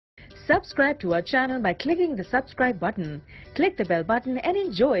Subscribe to our channel by clicking the subscribe button. Click the bell button and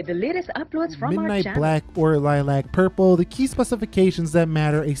enjoy the latest uploads from our Midnight channel. Black or Lilac Purple, the key specifications that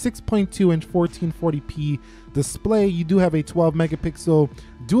matter: a 6.2-inch 1440p display. You do have a 12 megapixel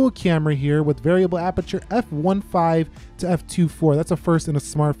dual camera here with variable aperture f1.5 to f2.4. That's a first in a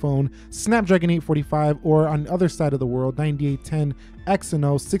smartphone. Snapdragon 845, or on the other side of the world, 9810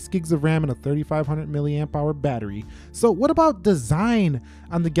 Exynos, 6 gigs of RAM and a 3500 milliamp hour battery. So what about design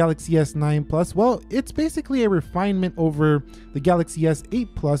on the Galaxy S9 Plus? Well, it's basically a refinement over the Galaxy S8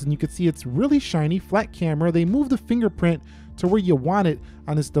 Plus, and you can see it's really shiny, flat camera. They moved the fingerprint to where you want it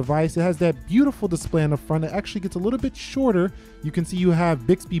on this device. It has that beautiful display on the front. It actually gets a little bit shorter. You can see you have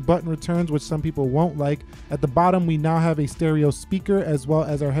Bixby button returns, which some people won't like. At the bottom, we now have a stereo speaker as well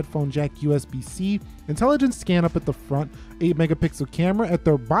as our headphone jack USB-C. Intelligent scan up at the front, 8 megapixel camera. At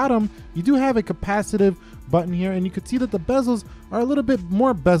the bottom, you do have a capacitive button here, and you can see that the bezels are a little bit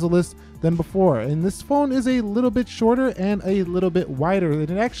more bezel-less than before. And this phone is a little bit shorter and a little bit wider, and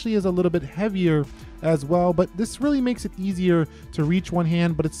it actually is a little bit heavier as well, but this really makes it easier to reach one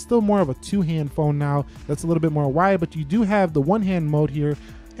hand, but it's still more of a two-hand phone now that's a little bit more wide. But you do have the one-hand mode here,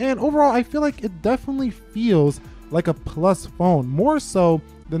 and overall I feel like it definitely feels like a plus phone, more so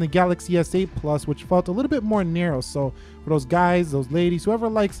than the Galaxy S8 Plus, which felt a little bit more narrow. So for those guys, those ladies, whoever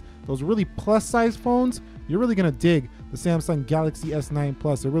likes those really plus size phones, you're really gonna dig the Samsung Galaxy S9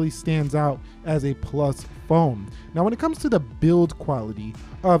 Plus. It really stands out as a plus phone. Now, when it comes to the build quality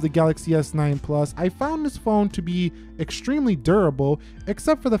of the Galaxy S9 Plus, I found this phone to be extremely durable,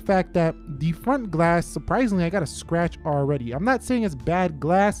 except for the fact that the front glass, surprisingly, I got a scratch already. I'm not saying it's bad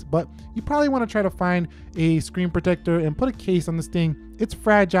glass, but you probably want to try to find a screen protector and put a case on this thing. It's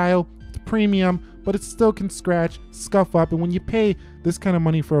fragile, it's premium, but it still can scratch, scuff up, and when you pay this kind of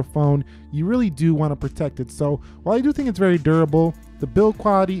money for a phone, you really do want to protect it. So while I do think it's very durable, the build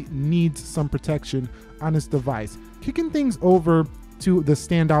quality needs some protection on this device. Kicking things over to the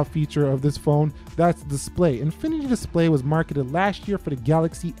standout feature of this phone, that's the display. Infinity Display was marketed last year for the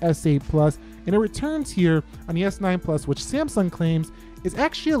Galaxy S8 Plus, and it returns here on the S9 Plus, which Samsung claims is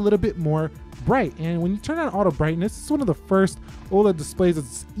actually a little bit more bright. And when you turn on auto brightness, it's one of the first OLED displays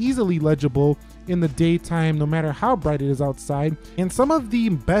that's easily legible in the daytime, no matter how bright it is outside. And some of the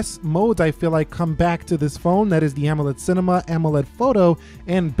best modes I feel like come back to this phone. That is the AMOLED Cinema, AMOLED Photo,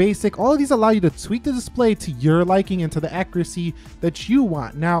 and Basic. All of these allow you to tweak the display to your liking and to the accuracy that you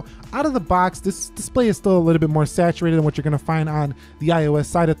want. Now, out of the box, this display is still a little bit more saturated than what you're gonna find on the iOS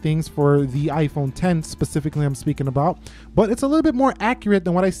side of things for the iPhone 10 specifically I'm speaking about, but it's a little bit more accurate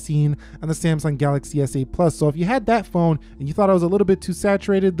than what I've seen on the Samsung Galaxy S8 Plus. So if you had that phone and you thought it was a little bit too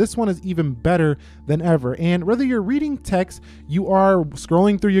saturated, this one is even better than ever. And whether you're reading text, you are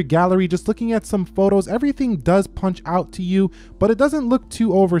scrolling through your gallery, just looking at some photos, everything does punch out to you, but it doesn't look too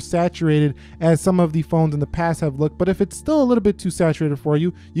oversaturated as some of the phones in the past have looked. But if it's still a little bit too saturated for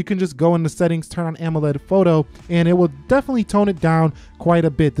you, you can just go into settings, turn on AMOLED Photo, and it will definitely tone it down quite a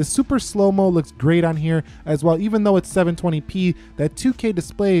bit. The super slow-mo looks great on here as well. Even though it's 720p, that 2K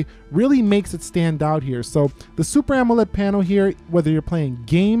display really makes it stand out here. So the Super AMOLED panel here, whether you're playing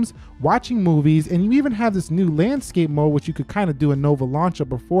games, watching movies, and you even have this new landscape mode, which you could kind of do in Nova Launcher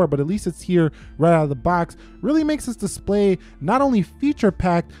before, but at least it's here right out of the box, really makes this display not only feature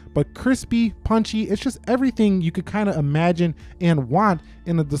packed, but crispy, punchy. It's just everything you could kind of imagine and want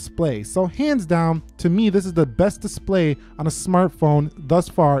in a display. So hands down, to me, this is the best display on a smartphone thus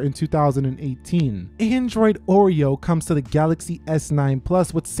far in 2018. Android Oreo comes to the Galaxy S9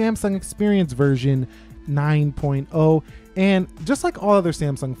 Plus with Samsung Experience version 9.0, and just like all other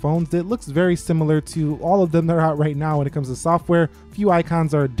Samsung phones, it looks very similar to all of them that are out right now when it comes to software. A few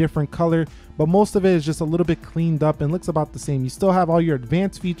icons are a different color, but most of it is just a little bit cleaned up and looks about the same. You still have all your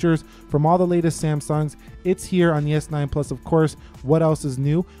advanced features from all the latest Samsungs. It's here on the S9 Plus, of course. What else is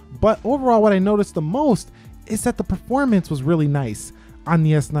new? But overall, what I noticed the most is that the performance was really nice on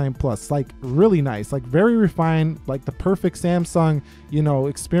the S9 Plus, like really nice, like very refined, like the perfect Samsung, you know,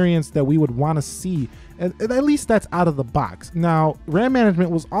 experience that we would want to see. At least that's out of the box. Now, RAM management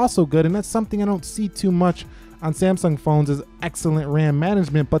was also good, and that's something I don't see too much on Samsung phones, is excellent RAM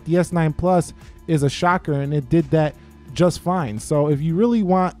management, but the S9 Plus is a shocker, and it did that just fine. So if you really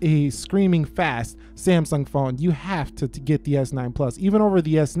want a screaming fast Samsung phone, you have to get the S9 Plus, even over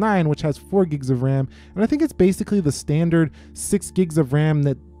the S9, which has 4 gigs of RAM. And I think it's basically the standard 6 gigs of RAM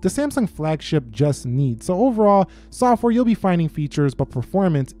that the Samsung flagship just needs. So overall, software, you'll be finding features, but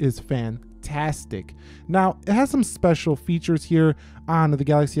performance is fantastic. Now, it has some special features here on the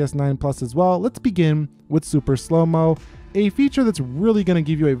Galaxy S9 Plus as well. Let's begin with super slow-mo. a feature that's really going to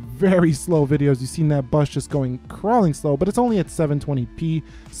give you a very slow video, as you've seen that bus just going crawling slow, but it's only at 720p,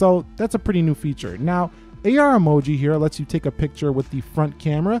 so that's a pretty new feature. Now, AR emoji here lets you take a picture with the front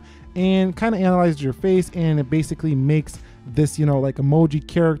camera and kind of analyze your face, and it basically makes this, you know, like emoji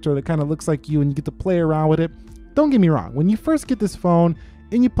character that kind of looks like you, and you get to play around with it. Don't get me wrong, when you first get this phone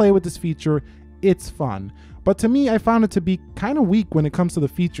and you play with this feature, it's fun. But to me, I found it to be kind of weak when it comes to the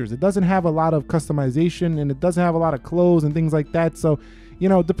features. It doesn't have a lot of customization, and it doesn't have a lot of clothes and things like that. So, you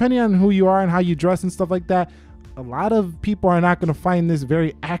know, depending on who you are and how you dress and stuff like that, a lot of people are not going to find this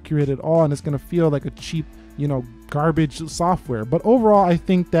very accurate at all, and it's going to feel like a cheap, you know, garbage software. But overall, I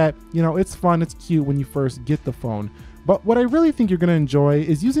think that, you know, it's fun, it's cute when you first get the phone. But what I really think you're going to enjoy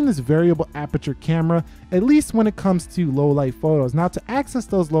is using this variable aperture camera, at least when it comes to low light photos. Now, to access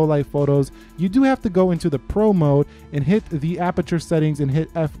those low light photos, you do have to go into the pro mode and hit the aperture settings and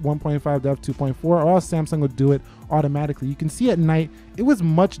hit f1.5 to f2.4, or else Samsung will do it automatically. You can see at night, it was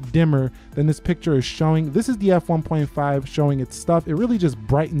much dimmer than this picture is showing. This is the f1.5 showing its stuff. It really just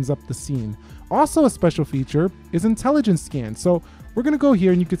brightens up the scene. Also, a special feature is intelligence scan. So we're gonna go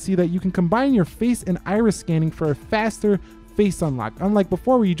here, and you can see that you can combine your face and iris scanning for a faster face unlock, unlike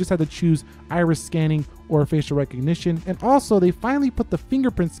before where you just had to choose iris scanning or facial recognition. And also, they finally put the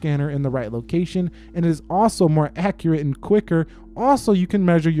fingerprint scanner in the right location, and it is also more accurate and quicker. Also, you can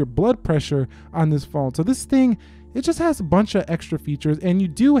measure your blood pressure on this phone. So this thing, it just has a bunch of extra features, and you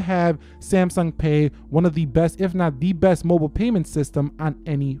do have Samsung Pay, one of the best, if not the best, mobile payment system on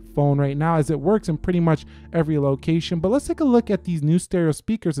any phone right now, as it works in pretty much every location. But let's take a look at these new stereo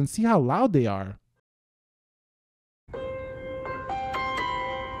speakers and see how loud they are.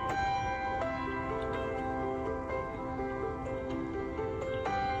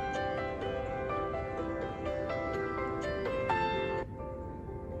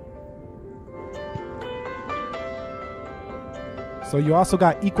 So you also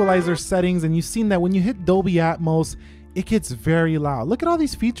got equalizer settings, and you've seen that when you hit Dolby Atmos, it gets very loud. Look at all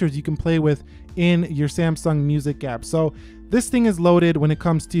these features you can play with in your Samsung Music app. So this thing is loaded when it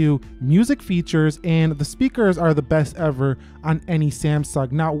comes to music features, and the speakers are the best ever on any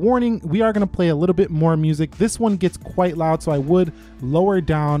Samsung. Now, warning, we are gonna play a little bit more music. This one gets quite loud, so I would lower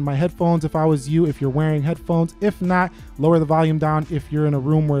down my headphones if I was you, if you're wearing headphones. If not, lower the volume down. If you're in a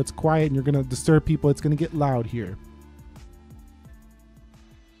room where it's quiet and you're gonna disturb people, it's gonna get loud here.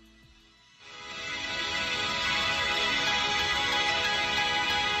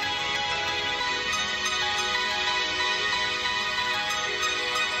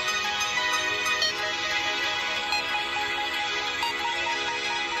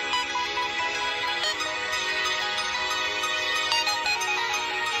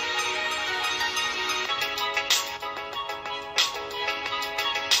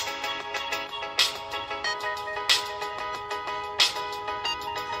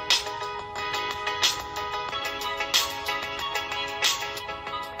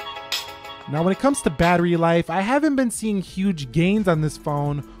 Now, when it comes to battery life, I haven't been seeing huge gains on this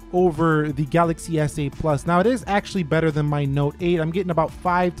phone over the Galaxy S8 Plus. Now, it is actually better than my Note 8. I'm getting about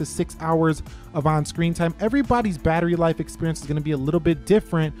 5 to 6 hours of on-screen time. Everybody's battery life experience is going to be a little bit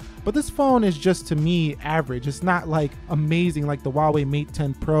different, but this phone is just, to me, average. It's not like amazing like the Huawei Mate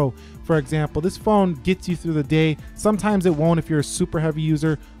 10 Pro, for example. This phone gets you through the day. Sometimes it won't if you're a super heavy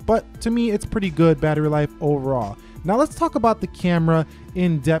user, but to me, it's pretty good battery life overall. Now let's talk about the camera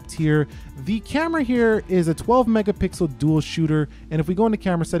in depth here. The camera here is a 12 megapixel dual shooter, and if we go into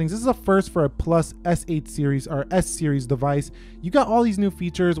camera settings, this is a first for a Plus S8 series or S series device. You got all these new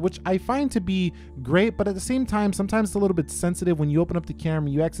features, which I find to be great, but at the same time, sometimes it's a little bit sensitive when you open up the camera,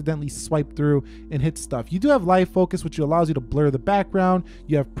 you accidentally swipe through and hit stuff. You do have live focus, which allows you to blur the background.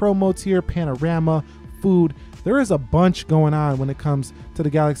 You have pro modes here, panorama, food. There is a bunch going on when it comes to the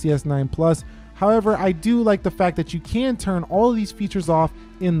Galaxy S9 Plus. However, I do like the fact that you can turn all of these features off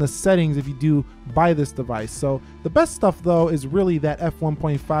in the settings if you do buy this device. So the best stuff though is really that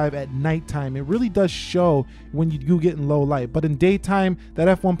f1.5 at nighttime. It really does show when you do get in low light, but in daytime, that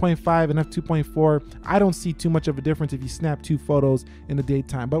f1.5 and f2.4, I don't see too much of a difference if you snap 2 photos in the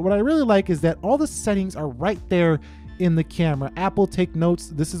daytime. But what I really like is that all the settings are right there in the camera. Apple Take Notes,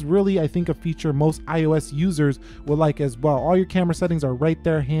 this is really, I think, a feature most iOS users will like as well. All your camera settings are right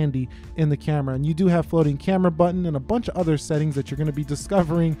there handy in the camera, and you do have floating camera button and a bunch of other settings that you're going to be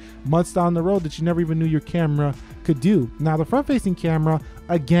discovering months down the road that you never even knew your camera could do. Now, the front-facing camera,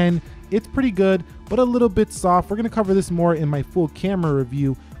 again, it's pretty good, but a little bit soft. We're going to cover this more in my full camera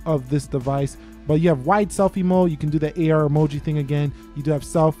review of this device. But you have wide selfie mode. You can do the AR emoji thing again. You do have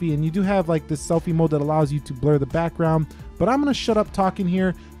selfie, and you do have like this selfie mode that allows you to blur the background. But I'm gonna shut up talking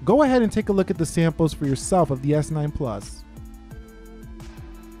here. Go ahead and take a look at the samples for yourself of the S9 Plus.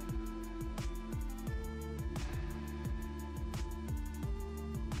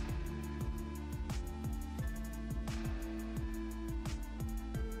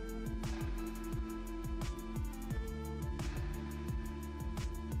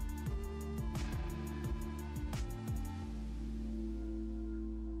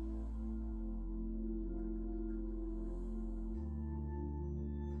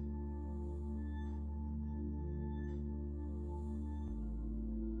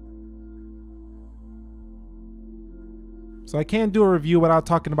 So I can't do a review without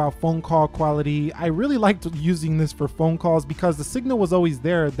talking about phone call quality. I really liked using this for phone calls because the signal was always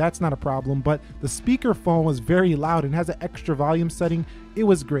there. That's not a problem, but the speaker phone was very loud and has an extra volume setting. It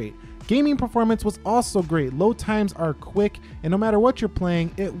was great. Gaming performance was also great. Load times are quick, and no matter what you're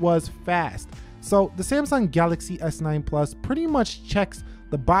playing, it was fast. So the Samsung Galaxy S9 Plus pretty much checks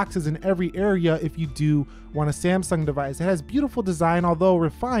the boxes in every area if you do want a Samsung device. It has beautiful design, although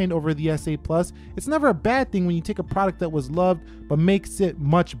refined over the S8 Plus. It's never a bad thing when you take a product that was loved but makes it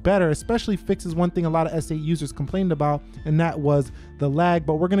much better, especially fixes one thing a lot of S8 users complained about, and that was the lag.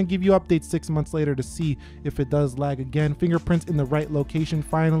 But we're gonna give you updates 6 months later to see if it does lag again. Fingerprints in the right location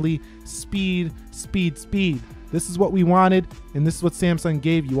finally. Speed, speed, speed. This is what we wanted, and this is what Samsung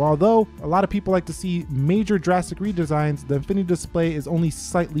gave you. Although a lot of people like to see major drastic redesigns, the Infinity Display is only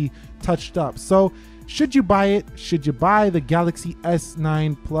slightly touched up. So should you buy it? Should you buy the Galaxy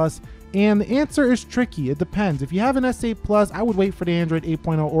S9 Plus? And the answer is tricky. It depends. If you have an S8 Plus, I would wait for the Android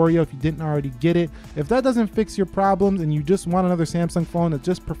 8.0 Oreo if you didn't already get it. If that doesn't fix your problems and you just want another Samsung phone that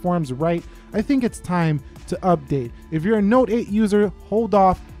just performs right, I think it's time to update. If you're a Note 8 user, hold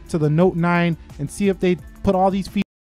off to the Note 9 and see if they put all these features